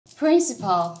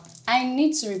Principal, I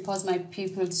need to report my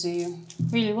pupil to you.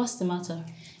 Really, what's the matter?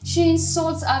 She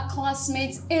insults her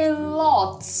classmates a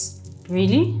lot.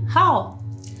 Really? How?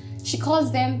 She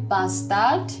calls them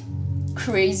bastard,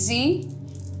 crazy,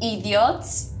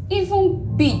 idiots,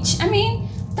 even bitch. I mean,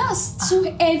 that's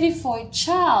too heavy for a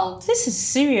child. This is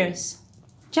serious.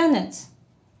 Janet,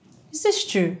 is this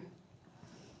true?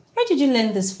 Where did you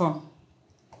learn this from?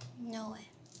 No way.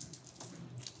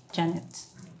 Janet,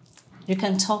 you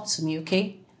can talk to me,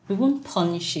 okay? We won't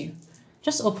punish you.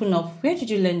 Just open up. Where did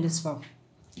you learn this from?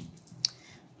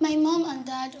 My mom and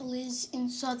dad always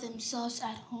insult themselves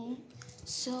at home.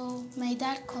 So my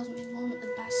dad calls my mom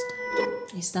a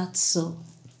bastard. Is that so?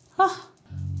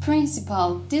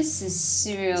 Principal, this is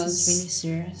serious. This is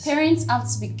really serious. Parents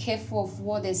have to be careful of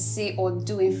what they say or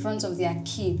do in front of their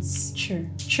kids. True.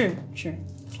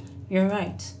 You're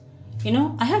right. You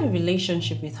know, I have a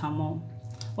relationship with her mom.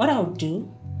 What I'll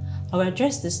do, I'll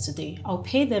address this today. I'll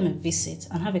pay them a visit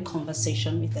and have a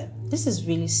conversation with them. This is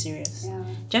really serious. Yeah.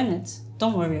 Janet,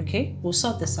 don't worry, okay? We'll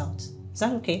sort this out. Is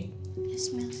that okay?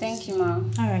 Yes, ma'am. Thank you,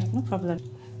 ma'am. All right, no problem.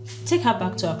 Take her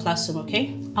back to her classroom,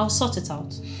 okay? I'll sort it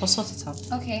out.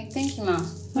 Okay, thank you, ma'am.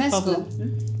 No Let's problem. go.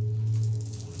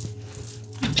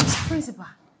 Principal,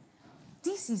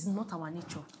 this is not our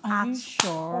nature. Are you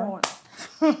sure?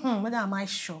 Whether am I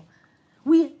sure?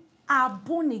 We are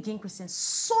born again Christians,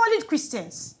 solid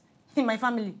Christians. In my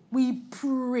family, we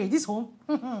pray. This home.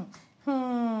 I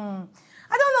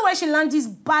don't know where she learned this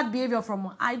bad behavior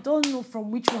from. I don't know from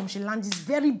which home she learned this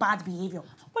very bad behavior.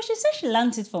 But she said she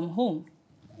learned it from home.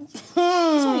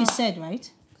 That's what you said, right?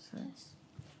 Yes.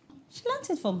 She learned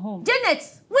it from home. Janet,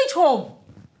 which home?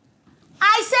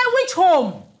 I said which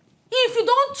home? If you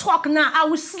don't talk now, I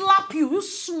will slap you, you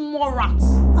small rat.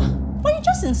 But you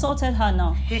just insulted her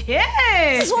now.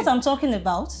 Hey! This is what I'm talking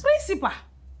about. Principal.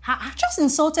 I just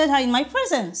insulted her in my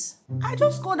presence. I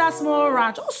just called that small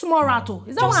rat. Oh, small rat. Oh.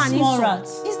 Is that Just one an small insult?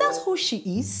 rat. Is that who she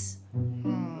is?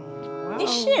 Wow.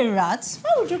 Is she a rat?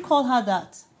 Why would you call her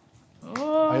that?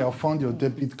 I have found your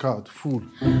debit card full.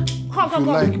 Come.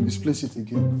 Like, misplace it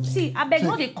again. See, I beg,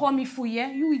 no they call me fool, yeah?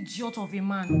 You idiot of a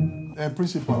man.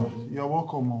 Principal, you're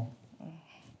welcome.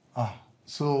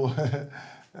 So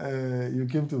you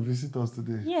came to visit us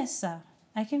today. Yes, sir.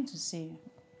 I came to see you.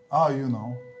 How are you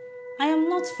now? I am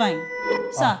not fine.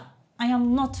 Sir, I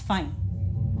am not fine.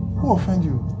 Who offended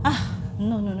you?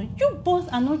 No. You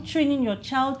both are not training your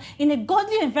child in a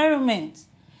godly environment.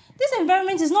 This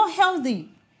environment is not healthy.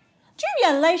 Do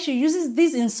you realize she uses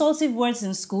these insultive words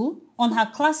in school on her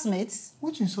classmates?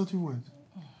 Which insulting word?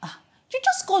 You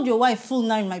just called your wife fool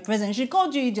now in my presence. She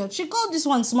called you idiot. She called this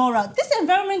one small rat. This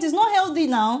environment is not healthy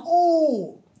now.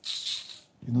 Oh!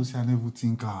 You know, see, I never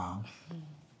think.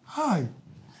 Hi.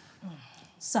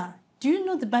 Sir, do you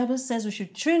know the Bible says we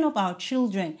should train up our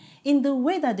children in the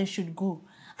way that they should go?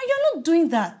 And you're not doing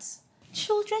that.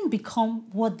 Children become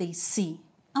what they see.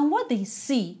 And what they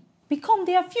see become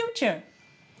their future.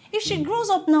 If she grows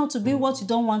up now to be what you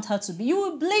don't want her to be, you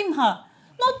will blame her,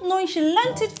 not knowing she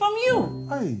learnt it from you.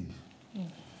 Hey.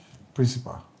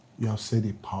 Principal, you have said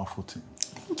a powerful thing.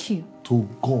 Thank you. To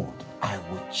God, I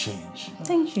will change.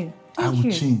 Thank you. I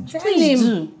will change. Please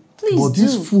do. Please but do.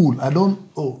 this fool, I don't...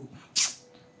 Oh,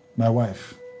 my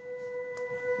wife.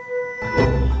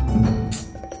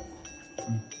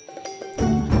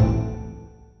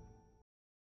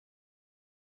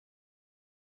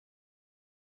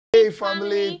 Hey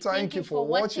family, thank you for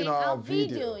watching our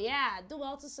video. Yeah, do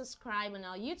well to subscribe on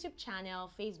our YouTube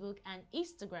channel, Facebook and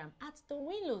Instagram at The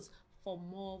Winlows for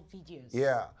more videos.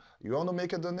 Yeah, you want to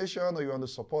make a donation or you want to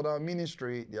support our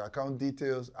ministry, the account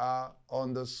details are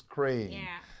on the screen.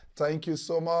 Yeah. Thank you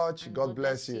so much. And God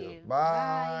bless you.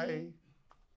 Bye.